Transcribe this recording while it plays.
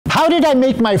How did I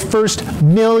make my first $1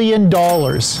 million?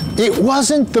 It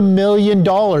wasn't the $1 million.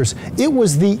 It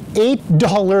was the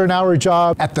 $8 an hour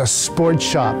job at the sports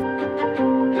shop.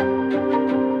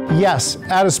 Yes,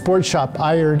 at a sports shop,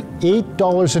 I earned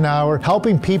 $8 an hour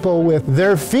helping people with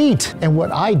their feet. And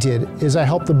what I did is I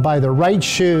helped them buy the right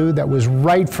shoe that was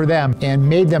right for them and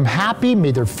made them happy,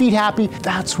 made their feet happy.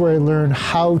 That's where I learned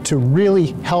how to really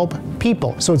help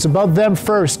people. So it's about them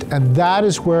first, and that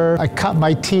is where I cut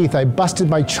my teeth. I busted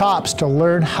my chops to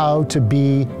learn how to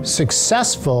be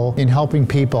successful in helping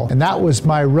people. And that was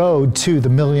my road to the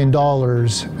 $1 million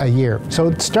a year. So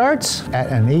it starts at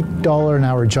an $8 an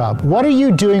hour job. What are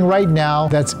you doing right now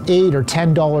that's $8 or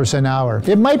 $10 an hour?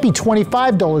 It might be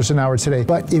 $25 an hour today,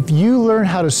 but if you learn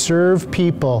how to serve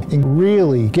people and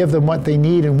really give them what they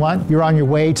need and want, you're on your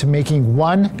way to making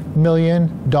 $1 million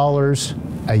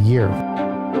a year.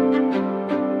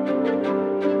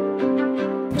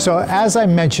 So as I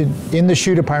mentioned, in the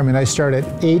shoe department, I started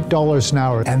at $8 an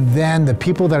hour. And then the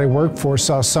people that I worked for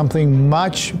saw something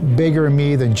much bigger in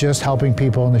me than just helping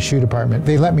people in the shoe department.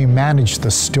 They let me manage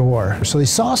the store. So they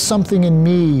saw something in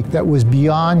me that was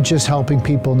beyond just helping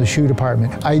people in the shoe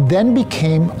department. I then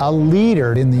became a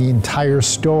leader in the entire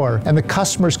store. And the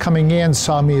customers coming in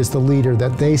saw me as the leader,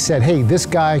 that they said, hey, this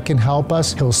guy can help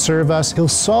us, he'll serve us, he'll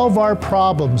solve our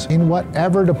problems in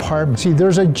whatever department. See,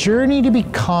 there's a journey to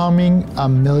becoming a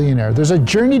millionaire. There's a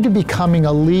journey to becoming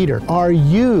a leader. Are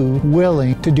you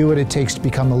willing to do what it takes to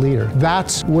become a leader?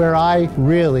 That's where I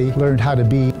really learned how to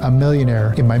be a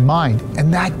millionaire in my mind.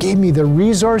 And that gave me the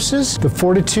resources, the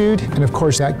fortitude, and of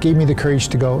course that gave me the courage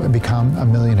to go and become a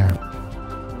millionaire.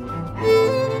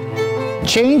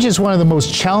 Change is one of the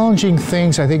most challenging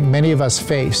things I think many of us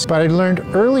face, but I learned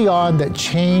early on that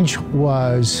change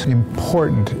was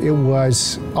important. It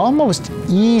was almost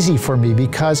easy for me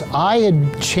because I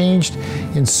had changed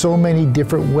in so many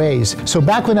different ways. So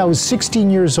back when I was 16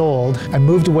 years old, I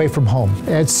moved away from home.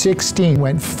 At 16,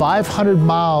 went 500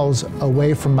 miles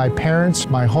away from my parents,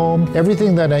 my home,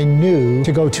 everything that I knew,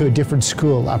 to go to a different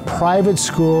school, a private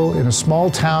school in a small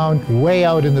town way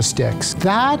out in the sticks.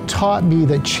 That taught me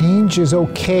that change is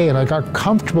okay, and I got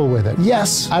comfortable with it.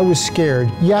 Yes, I was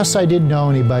scared. Yes, I didn't know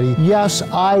anybody. Yes,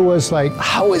 I was like,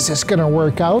 how is this gonna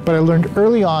work out? But I learned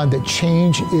early on that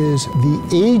change is the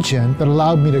agent that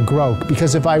allowed me to grow.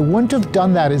 Because if I wouldn't have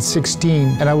done that at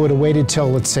 16, and I would have waited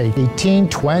till, let's say, 18,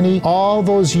 20, all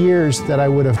those years that I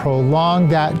would have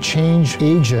prolonged that change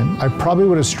agent, I probably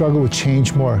would have struggled with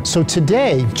change more. So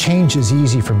today, change is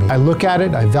easy for me. I look at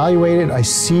it, I evaluate it, I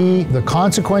see the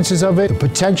consequences of it, the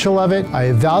potential of it, I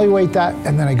evaluate that,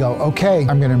 and then I go, okay,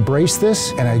 I'm gonna embrace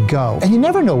this, and I go. And you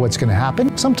never know what's gonna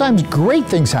happen. Sometimes great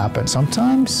things happen.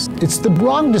 Sometimes it's the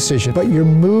wrong decision, but you're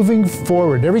moving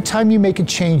forward. Every time you make a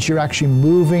change, you're actually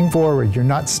moving forward. You're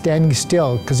not standing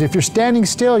still, because if you're standing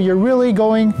still, you're really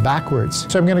going backwards.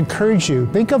 So I'm gonna encourage you,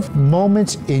 think of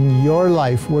moments in your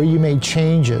life where you made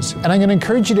changes. And I'm gonna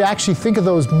encourage you to actually think of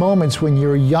those moments when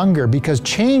you're younger, because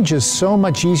change is so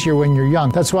much easier when you're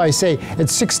young. That's why I say at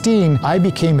 16, I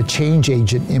became a change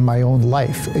agent in my own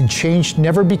life, and change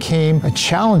never became a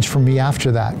challenge for me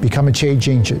after that. Become a change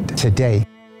agent today.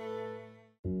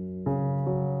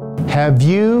 Have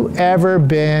you ever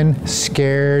been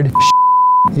scared?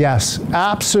 Yes,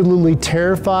 absolutely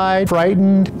terrified,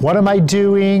 frightened. What am I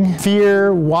doing?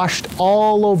 Fear washed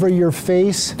all over your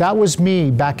face. That was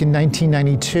me back in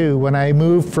 1992 when I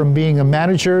moved from being a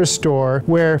manager at a store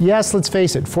where, yes, let's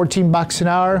face it, 14 bucks an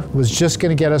hour was just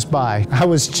gonna get us by. I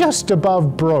was just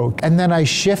above broke. And then I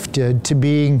shifted to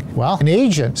being, well, an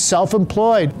agent,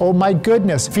 self-employed. Oh my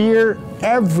goodness, fear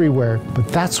everywhere. But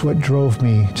that's what drove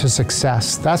me to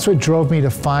success. That's what drove me to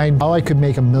find how I could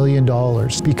make $1 million,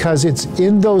 because it's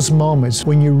in those moments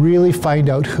when you really find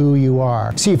out who you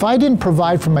are. See, if I didn't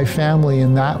provide for my family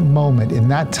in that moment, in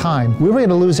that time, we were going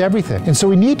to lose everything. And so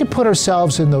we need to put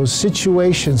ourselves in those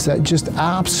situations that just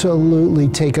absolutely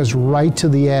take us right to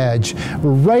the edge.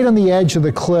 We're right on the edge of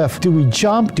the cliff. Do we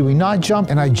jump? Do we not jump?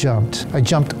 And I jumped. I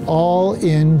jumped all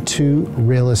into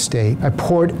real estate. I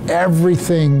poured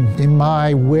everything in my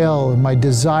will and my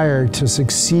desire to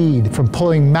succeed, from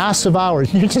pulling massive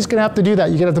hours. You're just gonna have to do that.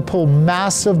 You're gonna have to pull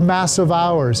massive, massive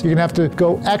hours. You're gonna have to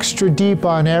go extra deep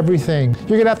on everything.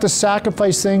 You're gonna have to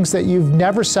sacrifice things that you've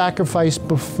never sacrificed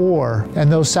before. And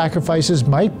those sacrifices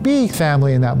might be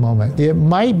family in that moment. It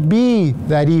might be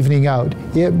that evening out.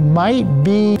 It might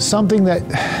be something that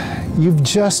you've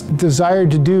just desired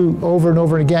to do over and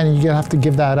over again, and you're gonna have to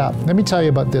give that up. Let me tell you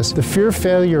about this. The fear of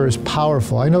failure is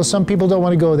powerful. I know some people don't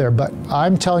want to go there, but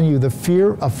I'm telling you, the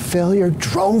fear of failure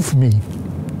drove me.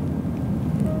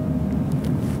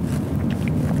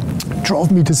 It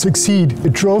drove me to succeed.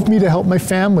 It drove me to help my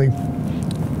family.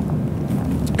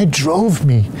 It drove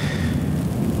me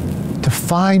to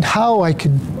find how I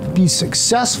could be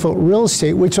successful at real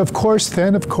estate, which of course,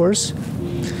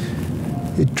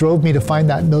 it drove me to find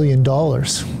that $1 million.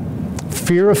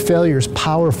 Fear of failure is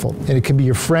powerful, and it can be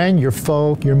your friend, your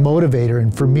foe, your motivator.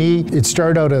 And for me, it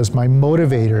started out as my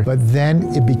motivator, but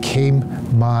then it became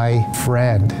my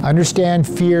friend. Understand,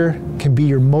 fear can be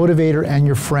your motivator and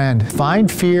your friend.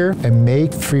 Find fear and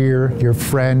make fear your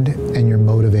friend and your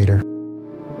motivator.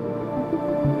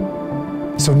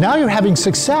 So now you're having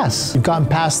success. You've gotten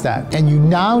past that, and you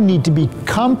now need to be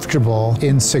comfortable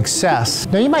in success.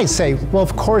 Now you might say, well,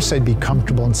 of course I'd be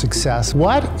comfortable in success.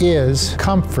 What is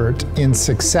comfort in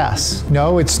success?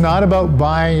 No, it's not about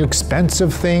buying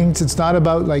expensive things. It's not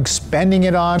about like spending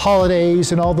it on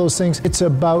holidays and all those things. It's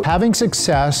about having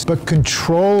success, but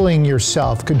controlling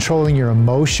yourself, controlling your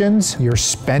emotions, your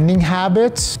spending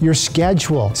habits, your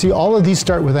schedule. See, all of these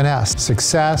start with an S.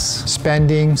 Success,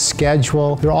 spending,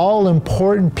 schedule, they're all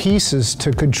important pieces to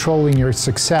controlling your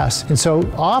success. And so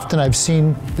often I've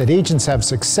seen that agents have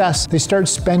success, they start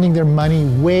spending their money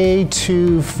way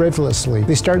too frivolously.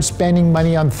 They start spending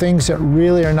money on things that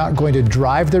really are not going to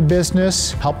drive their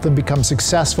business, help them become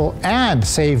successful, and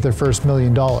save their first $1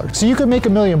 million. So you could make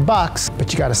 $1 million,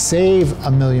 but you got to save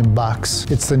 $1 million.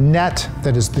 It's the net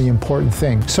that is the important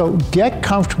thing. So get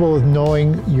comfortable with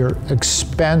knowing your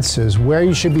expenses, where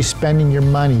you should be spending your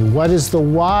money, what is the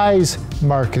wise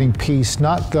marketing piece,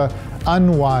 not the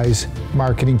unwise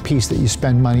marketing piece that you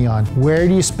spend money on. Where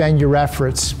do you spend your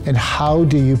efforts, and how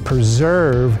do you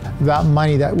preserve that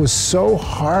money that was so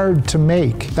hard to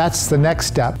make? That's the next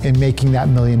step in making that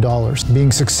 $1 million.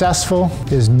 Being successful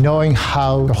is knowing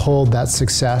how to hold that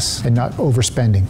success and not overspending.